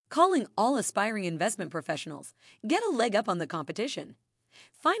calling all aspiring investment professionals. Get a leg up on the competition.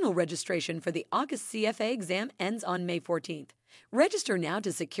 Final registration for the August CFA exam ends on May 14th. Register now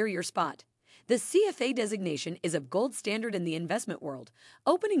to secure your spot. The CFA designation is of gold standard in the investment world,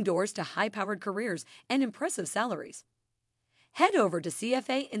 opening doors to high-powered careers and impressive salaries. Head over to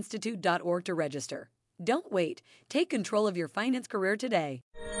cfainstitute.org to register. Don't wait. Take control of your finance career today.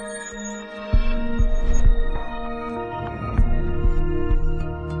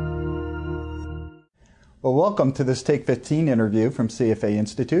 Well, welcome to this Take 15 interview from CFA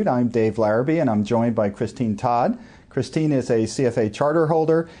Institute. I'm Dave Larrabee, and I'm joined by Christine Todd. Christine is a CFA charter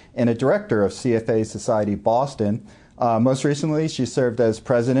holder and a director of CFA Society Boston. Most recently, she served as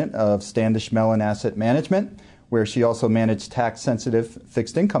president of Standish Mellon Asset Management, where she also managed tax-sensitive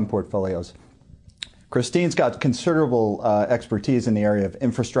fixed income portfolios. Christine's got considerable expertise in the area of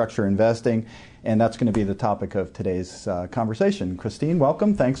infrastructure investing, and that's going to be the topic of today's conversation. Christine,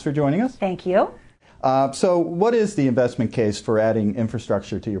 welcome. Thanks for joining us. Thank you. So what is the investment case for adding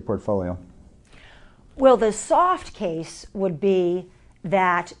infrastructure to your portfolio? Well, the soft case would be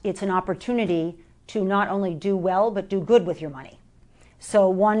that it's an opportunity to not only do well, but do good with your money. So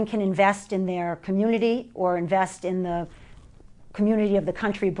one can invest in their community or invest in the community of the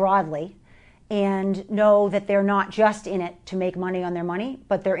country broadly and know that they're not just in it to make money on their money,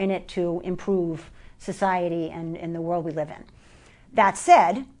 but they're in it to improve society and in the world we live in. That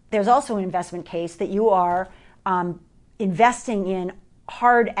said, there's also an investment case that you are investing in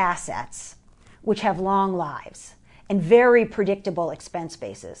hard assets which have long lives and very predictable expense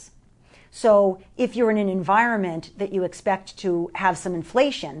bases. So if you're in an environment that you expect to have some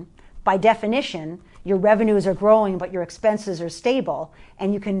inflation, by definition, your revenues are growing but your expenses are stable,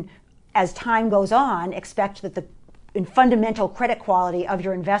 and you can, as time goes on, expect that the fundamental credit quality of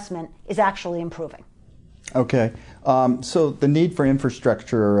your investment is actually improving. Okay. So the need for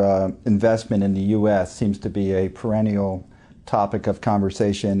infrastructure investment in the U.S. seems to be a perennial topic of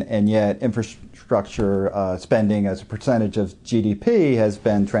conversation, and yet infrastructure spending as a percentage of GDP has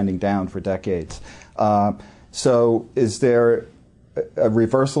been trending down for decades. So is there a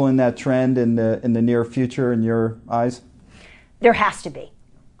reversal in that trend in the near future in your eyes? There has to be.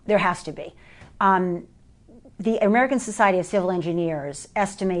 There has to be. The American Society of Civil Engineers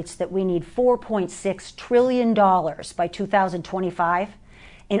estimates that we need $4.6 trillion by 2025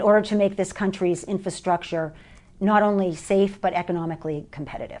 in order to make this country's infrastructure not only safe but economically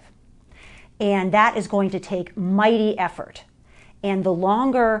competitive. And that is going to take mighty effort. And the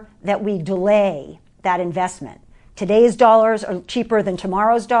longer that we delay that investment, today's dollars are cheaper than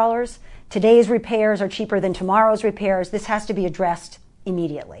tomorrow's dollars, today's repairs are cheaper than tomorrow's repairs, this has to be addressed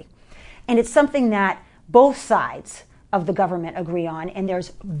immediately. And it's something that both sides of the government agree on, and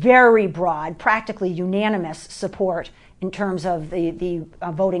there's very broad, practically unanimous support in terms of the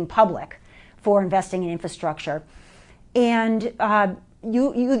voting public for investing in infrastructure. And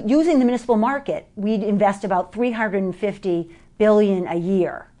using the municipal market, we'd invest about $350 billion a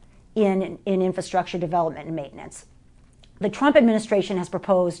year in infrastructure development and maintenance. The Trump administration has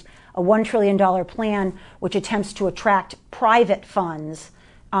proposed a $1 trillion plan which attempts to attract private funds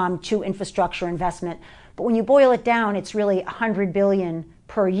to infrastructure investment. But when you boil it down, it's really $100 billion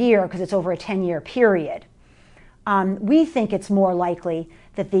per year because it's over a 10-year period. We think it's more likely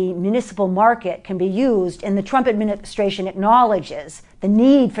that the municipal market can be used, and the Trump administration acknowledges the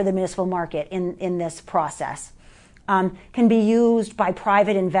need for the municipal market in this process, can be used by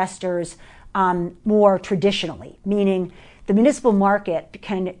private investors more traditionally, meaning the municipal market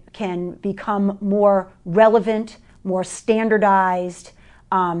can become more relevant, more standardized,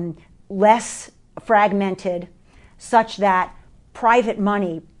 less fragmented, such that private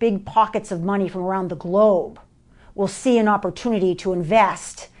money, big pockets of money from around the globe, will see an opportunity to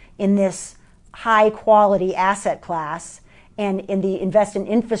invest in this high quality asset class and invest in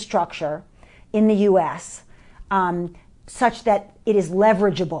infrastructure in the U.S. Such that it is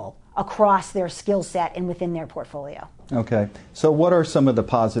leverageable across their skill set and within their portfolio. Okay. So what are some of the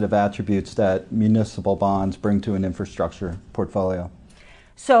positive attributes that municipal bonds bring to an infrastructure portfolio?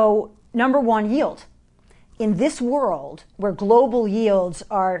 So, number one, yield. In this world where global yields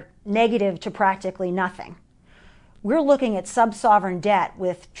are negative to practically nothing, we're looking at sub-sovereign debt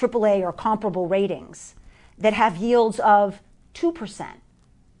with AAA or comparable ratings that have yields of 2%,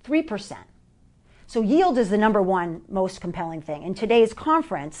 3%. So yield is the number one most compelling thing. In today's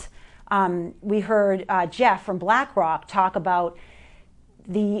conference, we heard Jeff from BlackRock talk about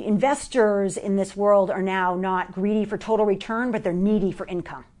the investors in this world are now not greedy for total return, but they're needy for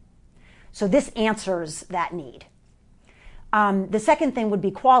income. So this answers that need. The second thing would be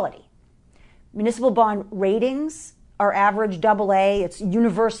quality. Municipal bond ratings are average AA. It's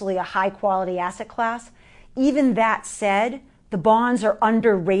universally a high quality asset class. Even that said, the bonds are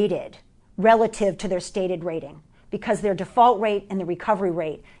underrated relative to their stated rating because their default rate and the recovery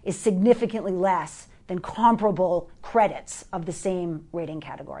rate is significantly less than comparable credits of the same rating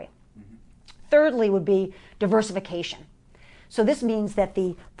category. Thirdly would be diversification. So this means that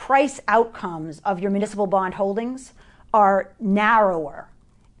the price outcomes of your municipal bond holdings are narrower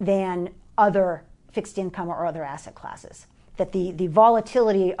than other fixed income or other asset classes, that the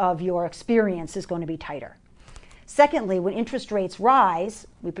volatility of your experience is going to be tighter. Secondly, when interest rates rise,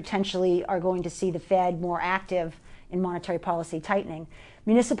 we potentially are going to see the Fed more active in monetary policy tightening.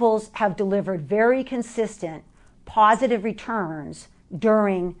 Municipals have delivered very consistent positive returns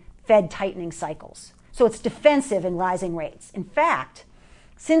during Fed tightening cycles. So it's defensive in rising rates. In fact,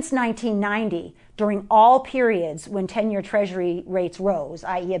 since 1990, during all periods when 10-year Treasury rates rose,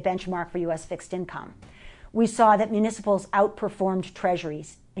 i.e. a benchmark for U.S. fixed income, we saw that municipals outperformed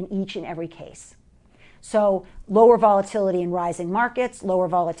Treasuries in each and every case. So lower volatility in rising markets, lower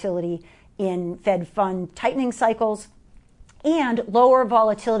volatility in Fed fund tightening cycles, and lower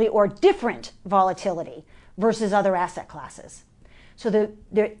volatility or different volatility versus other asset classes. So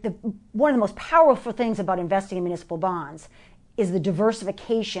one of the most powerful things about investing in municipal bonds is the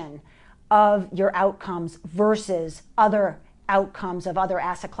diversification of your outcomes versus other outcomes of other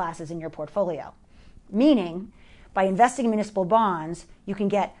asset classes in your portfolio. Meaning, by investing in municipal bonds, you can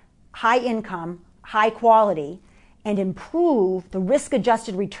get high income, high quality, and improve the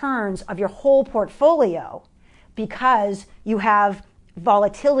risk-adjusted returns of your whole portfolio because you have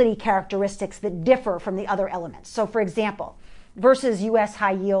volatility characteristics that differ from the other elements. So for example, versus U.S.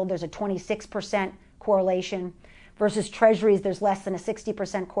 high yield, there's a 26% correlation. Versus treasuries, there's less than a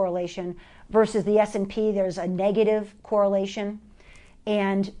 60% correlation. Versus the S&P, there's a negative correlation.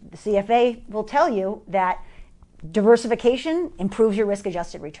 And the CFA will tell you that diversification improves your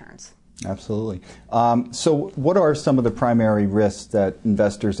risk-adjusted returns. Absolutely. So what are some of the primary risks that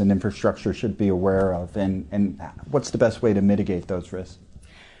investors in infrastructure should be aware of, and what's the best way to mitigate those risks?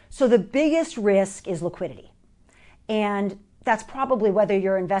 So the biggest risk is liquidity. And that's probably whether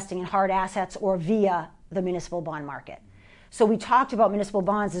you're investing in hard assets or via the municipal bond market. So we talked about municipal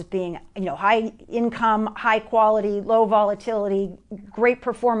bonds as being, high income, high quality, low volatility, great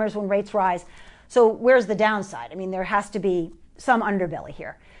performers when rates rise. So where's the downside? I mean, there has to be some underbelly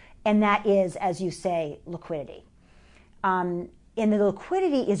here. And that is, as you say, liquidity. And the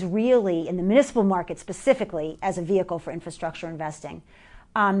liquidity is really, in the municipal market specifically, as a vehicle for infrastructure investing,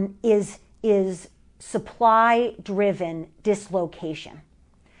 is supply-driven dislocation.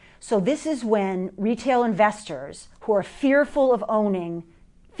 So this is when retail investors who are fearful of owning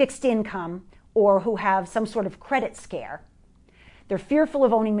fixed income or who have some sort of credit scare, they're fearful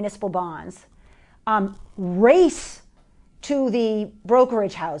of owning municipal bonds, race to the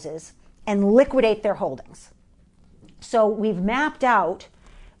brokerage houses and liquidate their holdings. So we've mapped out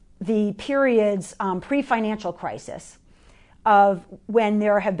the periods pre-financial crisis of when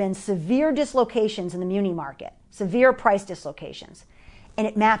there have been severe dislocations in the muni market, severe price dislocations. And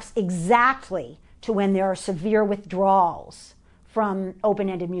it maps exactly to when there are severe withdrawals from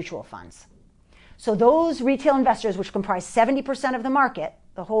open-ended mutual funds. So those retail investors, which comprise 70% of the market,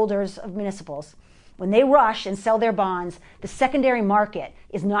 the holders of municipals, when they rush and sell their bonds, the secondary market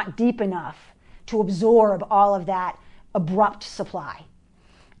is not deep enough to absorb all of that abrupt supply.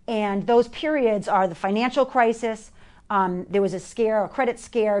 And those periods are the financial crisis. There was a credit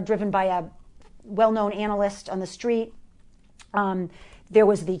scare driven by a well-known analyst on the street. There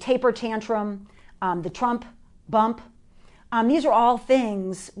was the taper tantrum, the Trump bump. These are all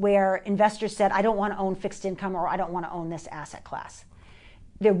things where investors said, I don't want to own fixed income or I don't want to own this asset class.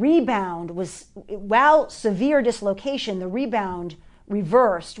 The rebound was, while severe dislocation, the rebound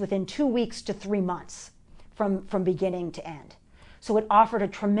reversed within 2 weeks to 3 months from beginning to end. So it offered a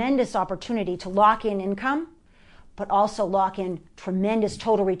tremendous opportunity to lock in income, but also lock in tremendous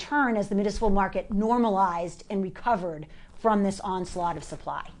total return as the municipal market normalized and recovered from this onslaught of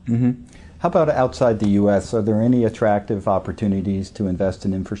supply. Mm-hmm. How about outside the U.S.? Are there any attractive opportunities to invest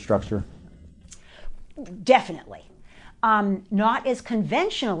in infrastructure? Definitely. Not as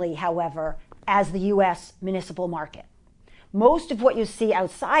conventionally, however, as the U.S. municipal market. Most of what you see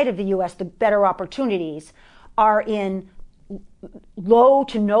outside of the U.S., the better opportunities, are in low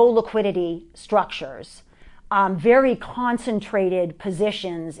to no liquidity structures, very concentrated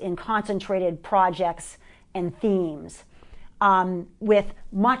positions in concentrated projects and themes, with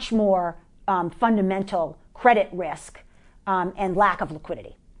much more fundamental credit risk and lack of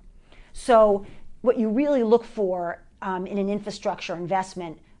liquidity. So what you really look for in an infrastructure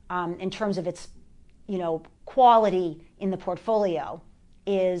investment in terms of its quality in the portfolio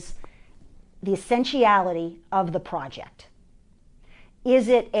is the essentiality of the project. Is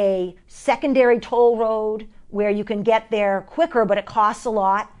it a secondary toll road where you can get there quicker but it costs a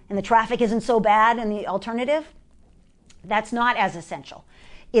lot and the traffic isn't so bad and the alternative? That's not as essential.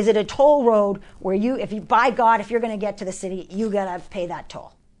 Is it a toll road where if you're going to get to the city, you got to pay that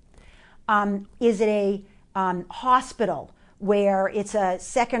toll? Is it a hospital where it's a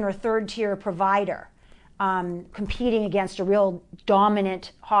second or third tier provider competing against a real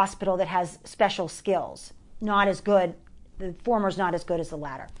dominant hospital that has special skills? Not as good. The former is not as good as the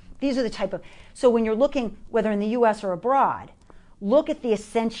latter. These are the type of... So when you're looking, whether in the U.S. or abroad, look at the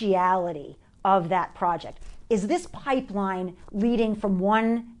essentiality of that project. Is this pipeline leading from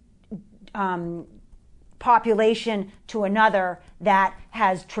one population to another that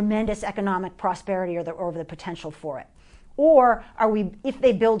has tremendous economic prosperity or the potential for it? Or are we, if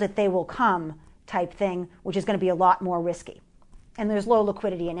they build it, they will come type thing, which is going to be a lot more risky? And there's low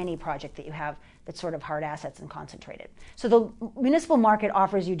liquidity in any project that you have that's sort of hard assets and concentrated. So the municipal market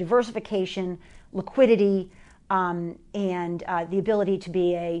offers you diversification, liquidity, and the ability to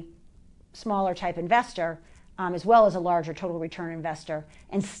be a smaller type investor, as well as a larger total return investor,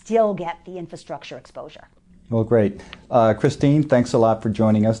 and still get the infrastructure exposure. Well, great. Christine, thanks a lot for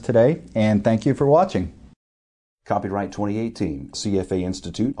joining us today, and thank you for watching. Copyright 2018, CFA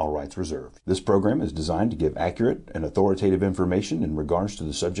Institute, all rights reserved. This program is designed to give accurate and authoritative information in regards to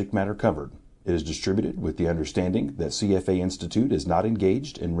the subject matter covered. It is distributed with the understanding that CFA Institute is not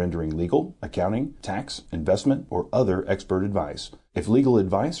engaged in rendering legal, accounting, tax, investment, or other expert advice. If legal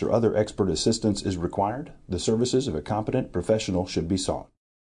advice or other expert assistance is required, the services of a competent professional should be sought.